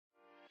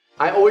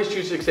I always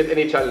choose to accept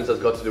any challenge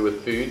that's got to do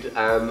with food.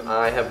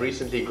 I have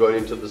recently grown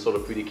into the sort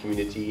of foodie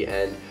community,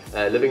 and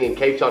living in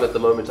Cape Town at the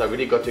moment, I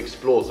really got to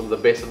explore some of the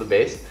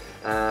best.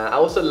 I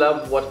also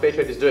love what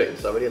Fairtrade is doing,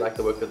 so I really like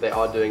the work that they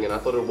are doing, and I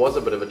thought it was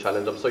a bit of a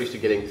challenge. I'm so used to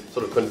getting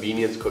sort of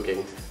convenience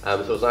cooking, so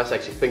it was nice to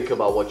actually think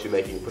about what you're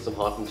making, put some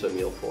heart into a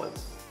meal for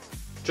once.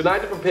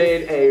 Tonight I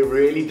prepared a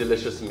really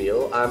delicious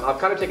meal. I've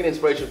kind of taken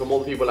inspiration from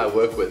all the people I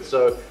work with.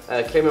 So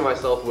Clem and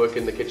myself work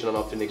in the kitchen on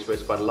Afternoon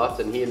Express quite a lot,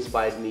 and he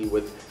inspired me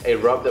with a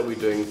rub that we're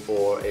doing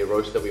for a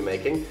roast that we're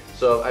making.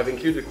 So I've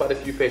included quite a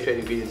few Fairtrade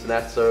ingredients in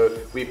that. So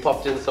we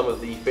popped in some of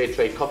the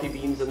Fairtrade coffee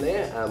beans in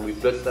there. We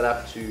blitzed that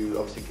up to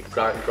obviously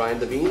grind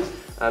the beans.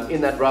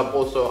 In that rub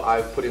also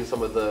I've put in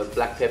some of the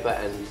black pepper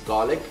and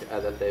garlic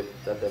that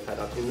they've had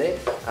out in there.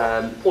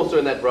 Also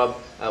in that rub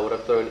what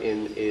I've thrown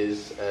in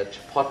is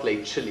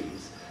chipotle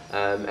chilies.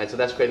 And so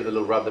that's created a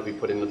little rub that we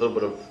put in a little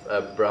bit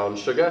of brown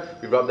sugar.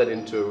 We rub that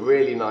into a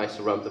really nice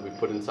rub that we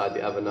put inside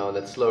the oven now, and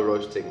that's slow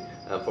roasting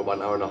for about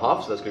an hour and a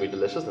half, so that's going to be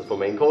delicious. That's for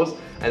main course.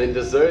 And in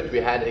dessert, we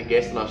had a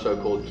guest on our show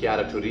called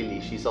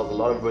Kyeezi. She sells a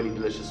lot of really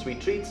delicious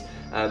sweet treats,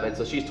 and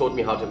so she's taught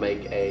me how to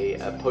make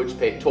a poached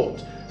pear tort.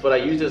 So what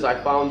I used is I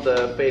found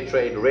the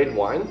Fairtrade red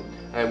wine,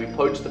 and we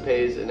poached the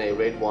pears in a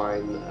red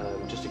wine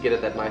just to get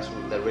it that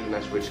really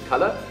nice rich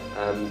color.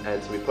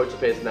 And so we poached the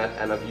pears in that,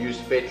 and I've used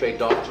Fairtrade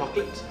dark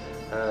chocolate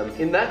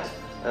in that.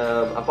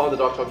 I found the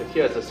dark chocolate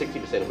here is a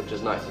 60%, which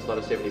is nice. It's not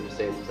a 70%,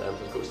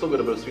 so it's still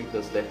got a bit of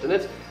sweetness left in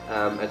it.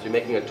 As we're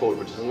making a tort,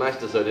 which is a nice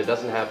dessert. It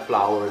doesn't have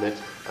flour in it,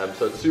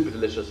 so it's super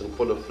delicious and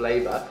full of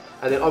flavor.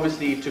 And then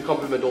obviously to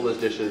complement all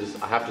those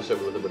dishes, I have to serve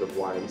it with a bit of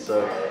wine.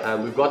 So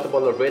we've got the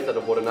bottle of red that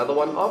I bought another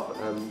one of,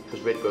 because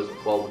red goes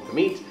well with the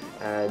meat.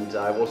 And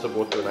I've also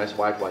brought through a nice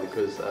white wine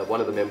because one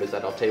of the members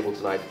at our table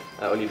tonight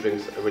only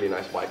drinks a really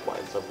nice white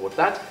wine, so I've brought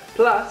that.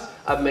 Plus,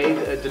 I've made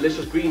a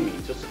delicious green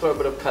meat, just to throw a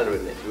bit of colour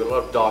in there. We've got a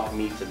lot of dark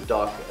meats and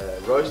dark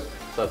roast,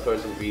 so I've thrown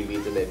some green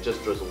beans in there,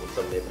 just drizzled with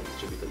some lemon. It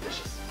should be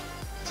delicious.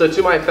 So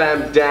to my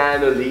fam,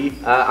 Danilo,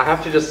 I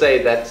have to just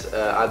say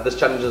that this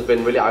challenge has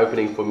been really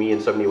eye-opening for me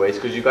in so many ways,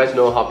 because you guys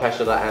know how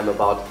passionate I am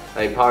about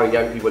empowering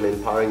young people and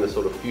empowering the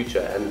sort of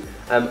future.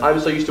 And I'm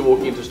so used to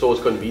walking into stores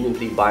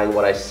conveniently buying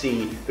what I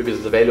see because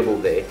it's available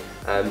there.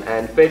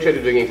 And Fairtrade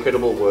are doing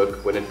incredible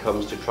work when it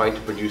comes to trying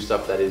to produce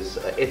stuff that is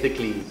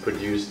ethically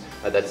produced,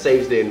 that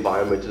saves the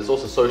environment, and is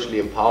also socially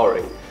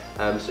empowering.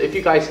 So if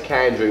you guys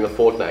can during the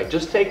fortnight,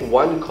 just take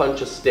one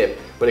conscious step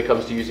when it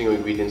comes to using your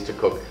ingredients to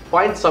cook.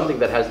 Find something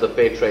that has the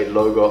Fairtrade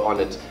logo on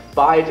it,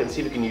 buy it and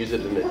see if you can use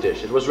it in a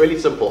dish. It was really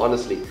simple,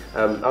 honestly.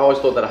 I always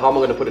thought that how am I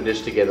going to put a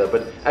dish together,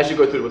 but as you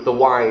go through it with the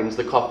wines,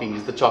 the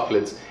coffees, the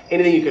chocolates,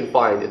 anything you can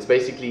find, it's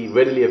basically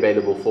readily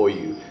available for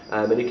you.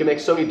 And you can make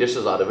so many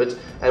dishes out of it.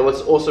 And what's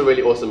also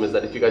really awesome is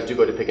that if you guys do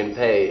go to Pick n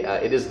Pay,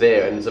 it is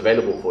there and it's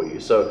available for you.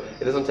 So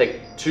it doesn't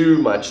take too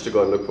much to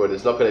go and look for it.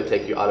 It's not going to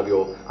take you out of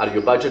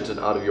your budget and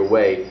out of your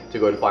way to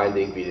go and find the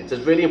ingredients.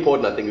 It's really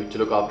important, I think, to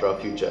look after our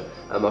future.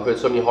 I've heard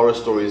so many horror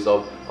stories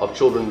of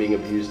children being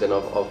abused and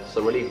of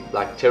some really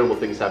terrible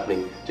things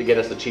happening to get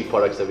us the cheap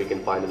products that we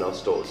can find in our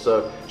stores.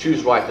 So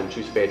choose right and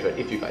choose Fairtrade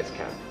if you guys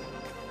can.